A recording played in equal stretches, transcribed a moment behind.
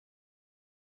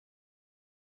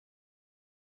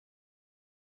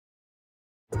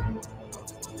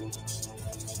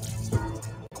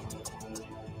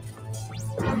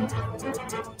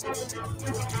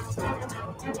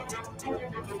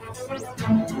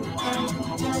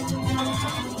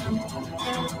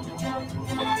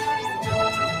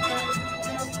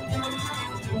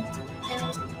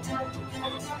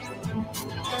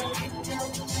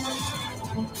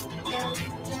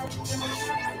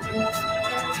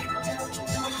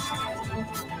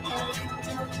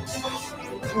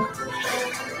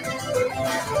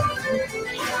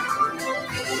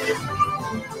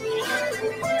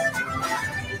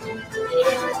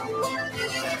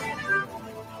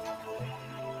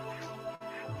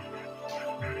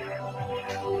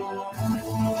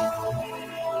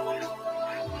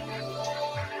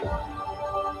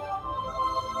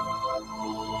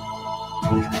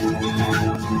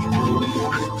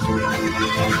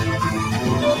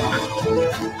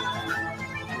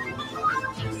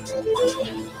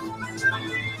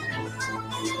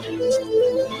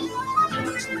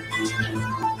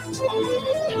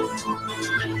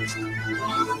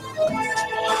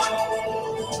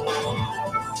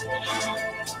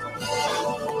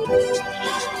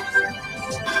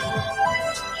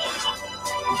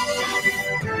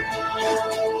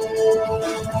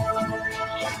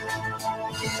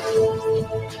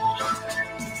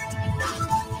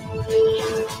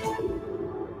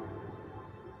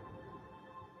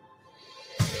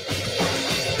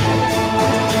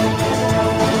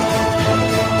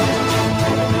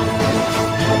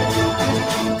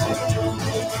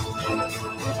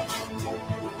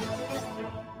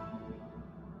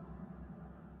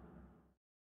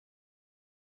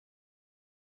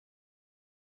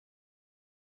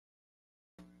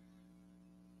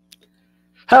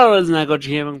Hello, it's Nagoji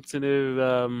here. Welcome to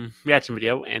the reaction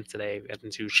video, and today we're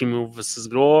reacting to Shimo vs.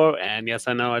 Ghidorah. And yes,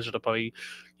 I know I should have probably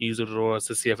used Ghidorah's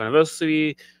 60th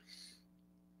anniversary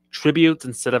tribute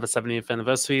instead of a 70th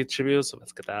anniversary tribute, so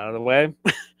let's get that out of the way.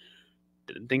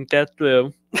 Didn't think that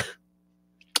through.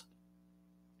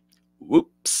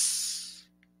 Whoops.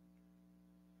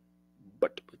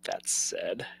 But with that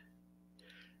said,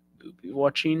 we'll be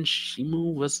watching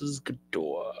Shimo vs.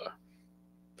 Ghidorah.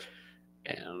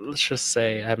 And let's just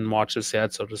say I haven't watched this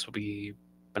yet, so this will be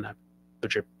an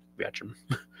budget reaction.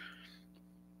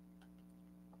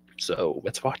 So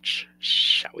let's watch,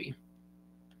 shall we?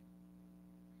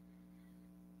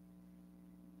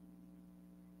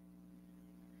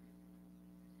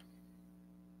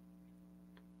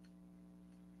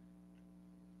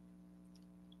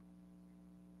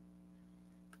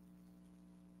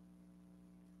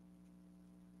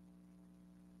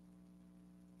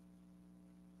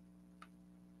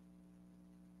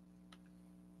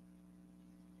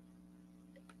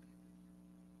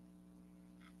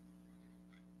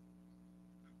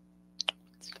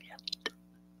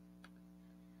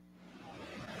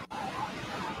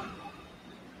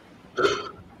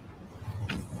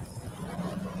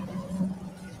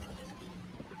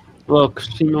 Look,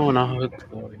 Shimo and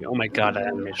a oh my god, that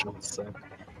animation was sick.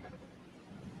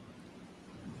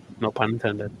 No pun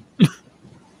intended.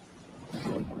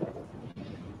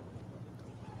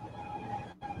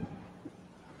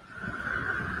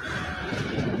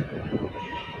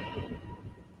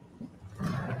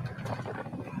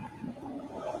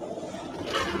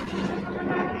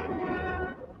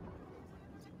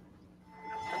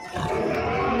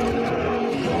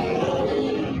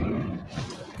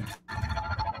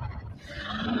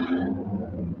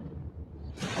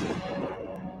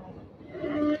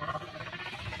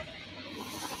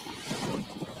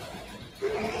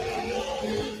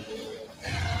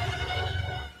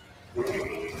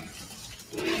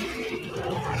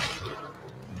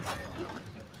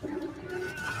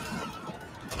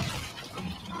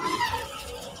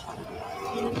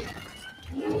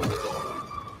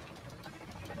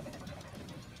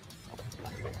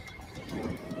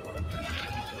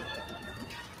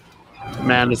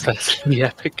 Man, this guy's gonna be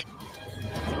epic.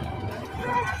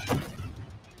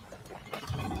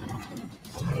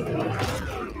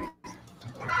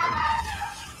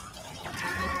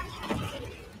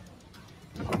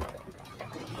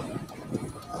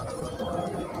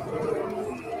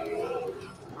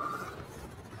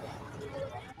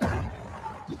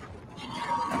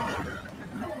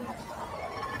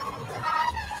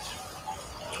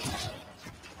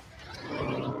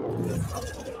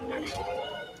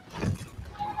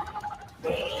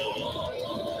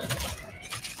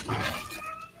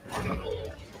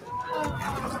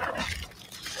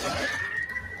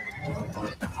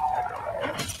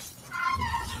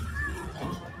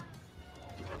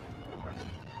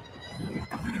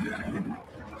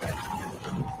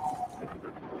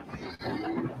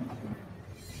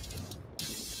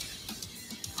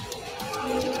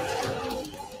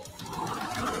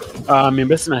 You're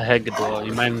missing a head, Ghidorah.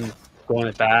 You mind going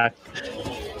it back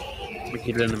like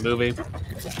you did in the movie?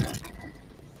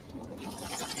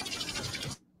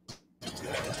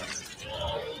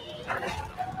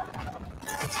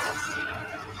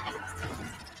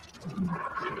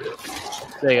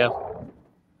 There you go.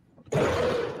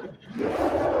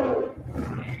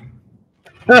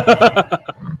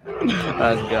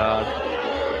 Oh God.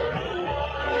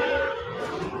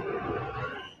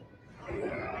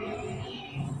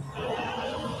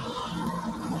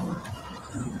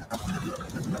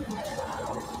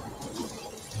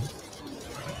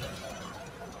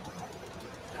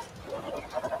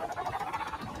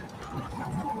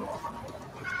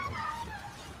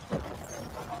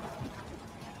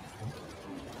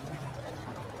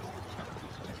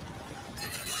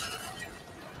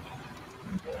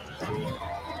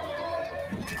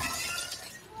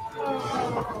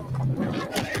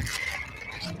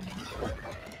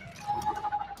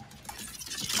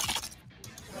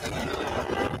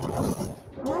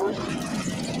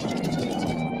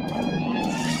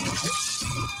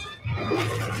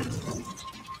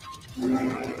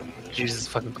 Jesus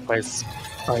fucking Christ.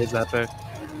 Why is that there?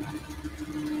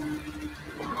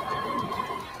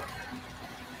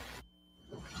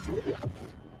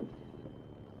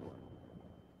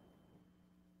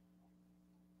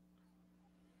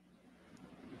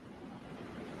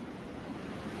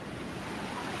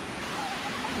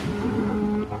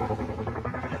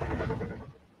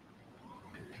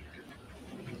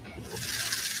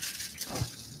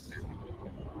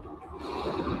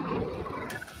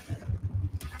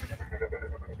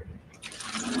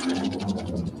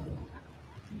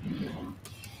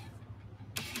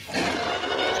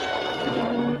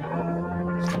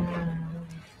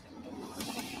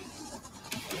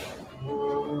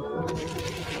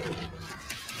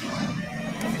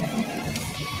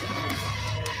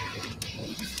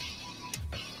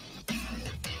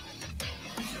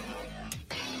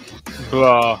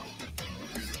 Bro.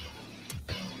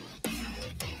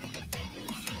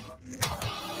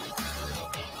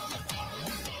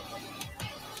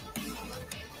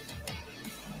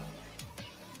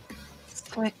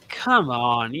 It's like, come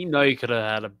on. You know you could have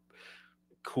had a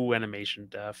cool animation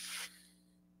death.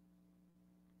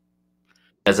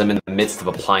 As I'm in the midst of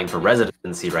applying for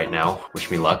residency right now, wish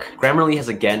me luck, Grammarly has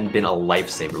again been a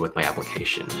lifesaver with my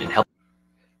application and helped.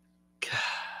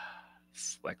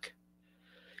 Slick.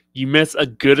 You miss a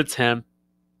good attempt.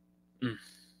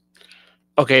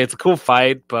 Okay, it's a cool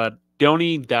fight, but the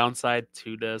only downside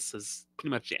to this is pretty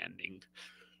much the ending.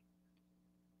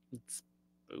 It's,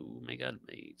 oh my god,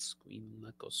 my screen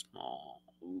let go small.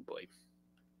 Oh boy.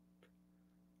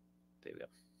 There we go.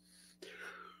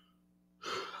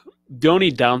 The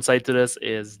only downside to this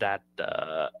is that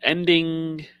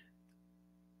ending.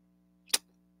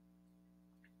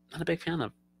 Not a big fan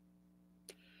of.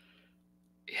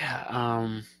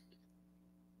 Yeah,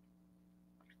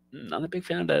 not a big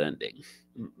fan of that ending.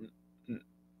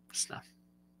 Just not.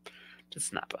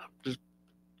 Just not. Just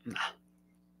nah.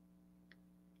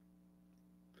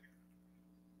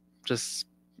 Just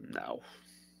no.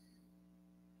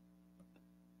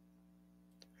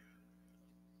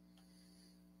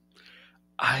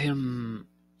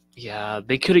 Yeah,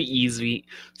 they could have easily.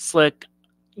 Slick,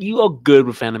 you are good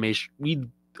with animation. We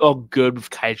are good with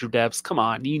kaiju devs. Come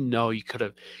on, you know you could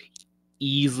have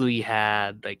easily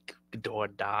had like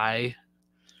Ghidorah die.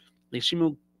 Like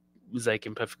Shimo was like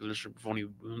in perfect condition with only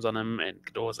wounds on him, and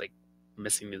Ghidorah was like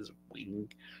missing his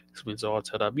wing. His wings all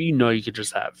tied up. You know you could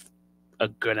just have a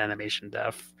good animation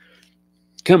death.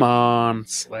 Come on,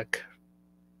 Slick.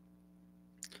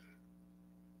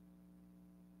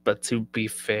 But to be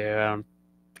fair,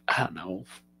 I don't know.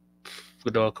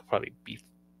 Ghidorah could probably beat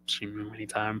Shimo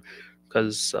anytime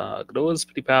because Ghidorah is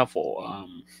pretty powerful.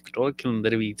 Ghidorah can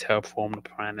literally terraform the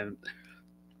planet,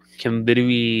 can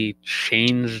literally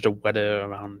change the weather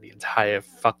around the entire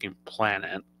fucking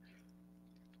planet.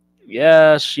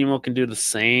 Yeah, Shimo can do the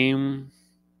same.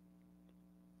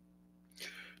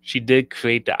 She did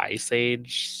create the Ice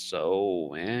Age,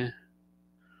 so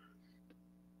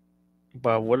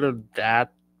But what of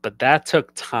that? But that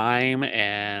took time,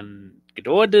 and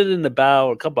Ghidorah did it in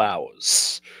about a couple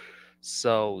hours.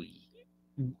 So,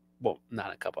 well,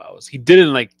 not a couple hours. He did it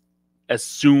in like as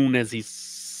soon as he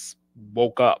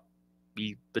woke up.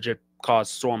 He legit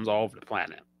caused storms all over the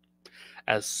planet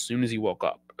as soon as he woke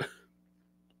up.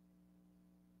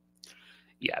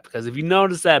 Yeah, because if you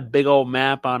notice that big old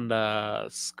map on the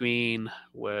screen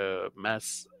where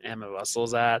Mess Emma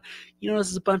Russell's at, you notice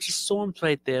there's a bunch of storms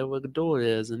right there where Ghidorah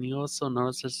is, and you also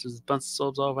notice there's a bunch of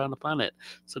storms all around the planet.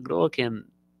 So Ghidorah can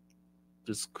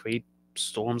just create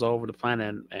storms all over the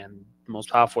planet and most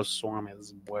powerful storm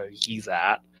is where he's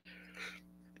at.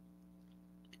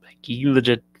 Like, he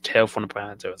legit tail from the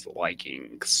planet to his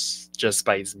likings just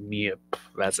by his mere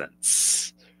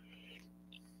presence.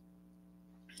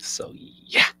 So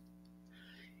yeah,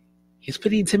 he's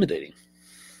pretty intimidating.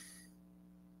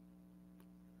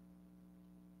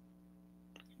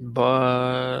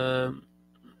 But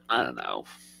I don't know.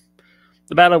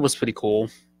 The battle was pretty cool.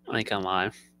 I ain't gonna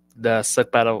lie. The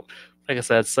Slick battle, like I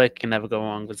said, Slick can never go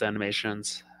wrong with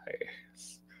animations.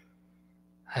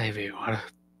 I really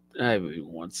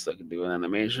want Slick to do an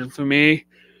animation for me.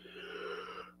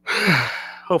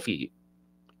 Hopefully,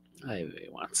 I really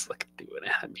want Slick to do an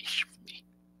animation for me.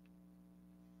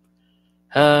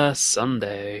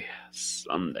 Someday.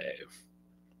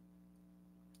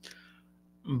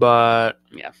 But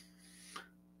yeah,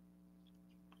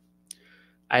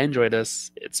 I enjoy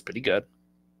this. It's pretty good.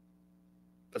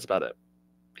 That's about it.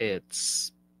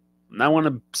 It's not one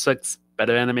of Slick's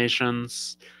better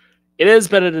animations. It is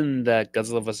better than that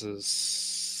Godzilla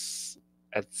vs.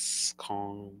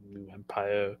 Kong New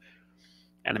Empire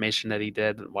animation that he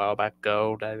did a while back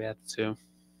ago that I had to.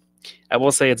 I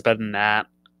will say it's better than that.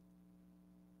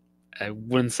 I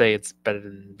wouldn't say it's better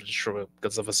than Godzilla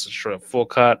vs. Destroyer Full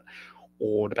Cut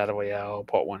or the Battle Royale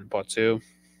Part 1 and Part 2.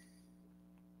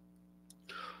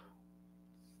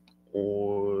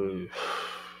 Or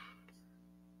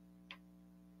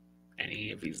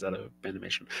any of these other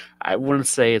animations. I wouldn't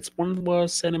say it's one of the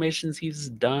worst animations he's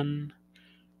done,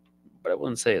 but I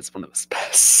wouldn't say it's one of his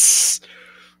best.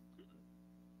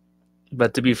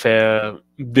 But to be fair,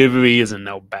 there really isn't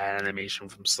no bad animation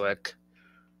from Slick.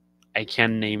 I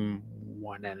can name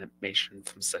one animation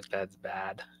from Slick that's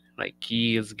bad. Like,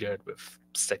 he is good with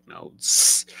stick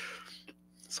nodes.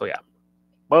 So yeah.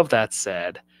 Well, with that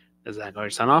said, is that going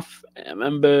to sign off? And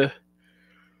remember,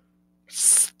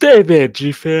 stay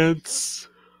veggie, fans.